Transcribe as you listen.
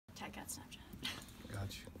Ticats Snapchat.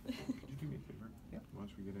 Got you. Could you do me a favor? Yeah.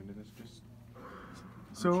 Once we get into this, just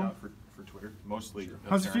So, shot for Twitter. Mostly.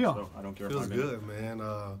 How's it feel? Though. I don't care. Feels if I'm good, man.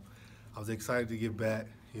 I was excited to get back.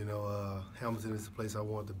 You know, Hamilton is the place I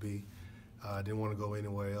wanted to be. I didn't want to go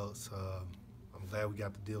anywhere else. I'm glad we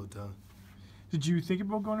got the deal done. did you think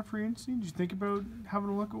about going to free agency? Did you think about having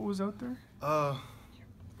a look at what was out there? I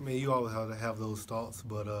mean, you always have those thoughts,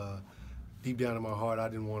 but deep down in my heart, I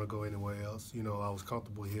didn't want to go anywhere else. You know, I was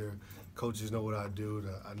comfortable here. Coaches know what I do.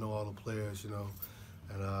 I know all the players, you know,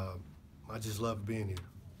 and I just love being here.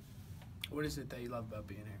 What is it that you love about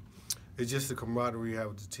being here? It's just the camaraderie you have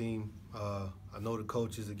with the team. I know the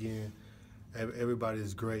coaches, again. Everybody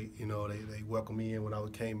is great. You know, they welcomed me in when I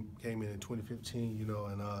came in 2015, you know,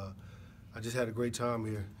 and I just had a great time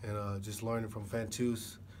here. And just learning from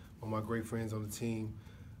Fantus, one of my great friends on the team,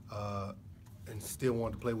 and still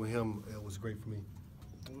wanted to play with him, it was great for me.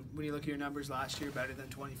 When you look at your numbers last year, better than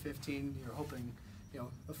 2015, you're hoping, you know,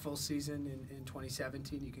 a full season in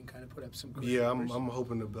 2017, you can kind of put up some great numbers. I'm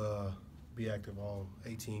hoping to be active all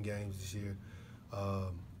 18 games this year.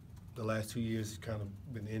 The last 2 years has kind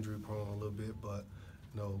of been injury prone a little bit, but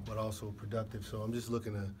but also productive. So I'm just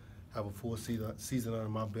looking to have a full season under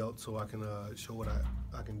my belt so I can show what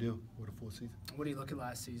I can do with a full season. What do you look at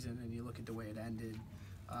last season and you look at the way it ended?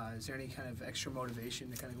 Is there any kind of extra motivation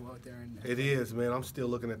to kind of go out there and? It is, man. I'm still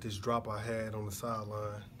looking at this drop I had on the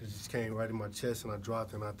sideline. It just came right in my chest and I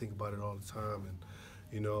dropped it, and I think about it all the time.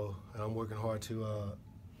 And and I'm working hard to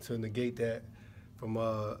negate that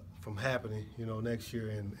from happening, next year,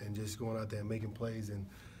 and just going out there and making plays and,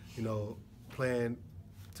 playing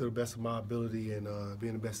to the best of my ability and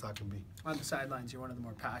being the best I can be. On the sidelines, you're one of the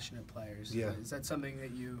more passionate players. Yeah. Is that something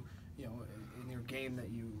that you in your game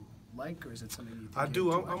that you like, or is it something you think I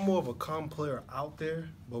do. I'm I'm more of a calm player out there,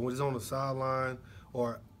 but when it's on the sideline,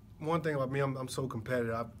 or one thing about me, I'm so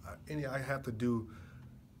competitive. I have to do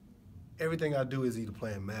everything I do is either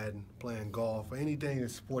playing Madden, playing golf, or anything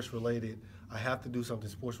that's sports related. I have to do something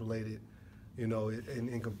sports related,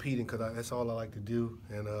 and competing, because that's all I like to do.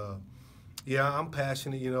 And yeah, I'm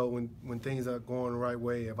passionate. When things are going the right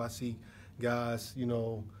way, if I see guys,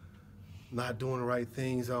 not doing the right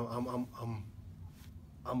things, I'm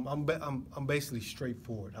basically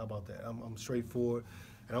straightforward. How about that? I'm straightforward,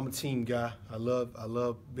 and I'm a team guy. I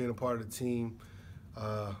love being a part of the team,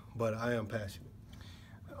 but I am passionate.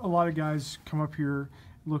 A lot of guys come up here,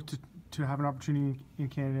 look to have an opportunity in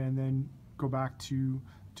Canada, and then go back to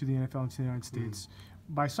the NFL and to the United States.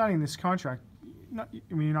 By signing this contract,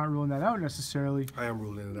 you're not ruling that out necessarily. I am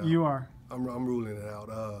ruling it out. You are. I'm ruling it out.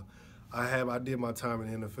 I did my time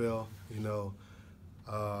in the NFL.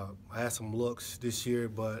 I had some looks this year,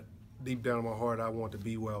 but deep down in my heart, I want to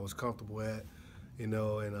be where I was comfortable at. And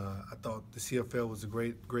I thought the CFL was a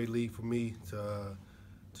great league for me to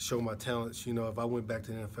show my talents. If I went back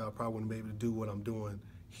to the NFL, I probably wouldn't be able to do what I'm doing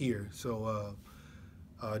here. So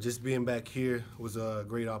just being back here was a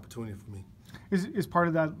great opportunity for me. Is part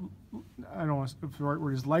of that, I don't know if the right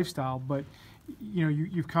word is lifestyle, but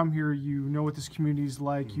you've come here, you know what this community is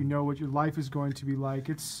like, you know what your life is going to be like.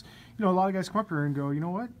 It's, a lot of guys come up here and go, you know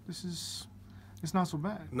what, it's not so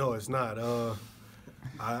bad. No, it's not.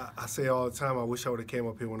 I say all the time, I wish I would have came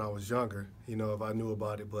up here when I was younger, if I knew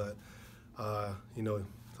about it, but,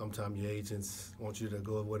 sometimes your agents want you to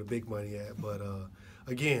go where the big money at. But,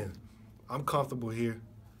 again, I'm comfortable here.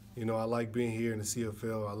 I like being here in the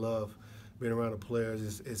CFL. I love being around the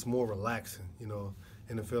players. It's more relaxing,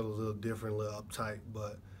 NFL is a little different, a little uptight,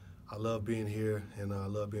 but I love being here, and I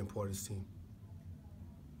love being part of this team.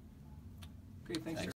 Great, thanks.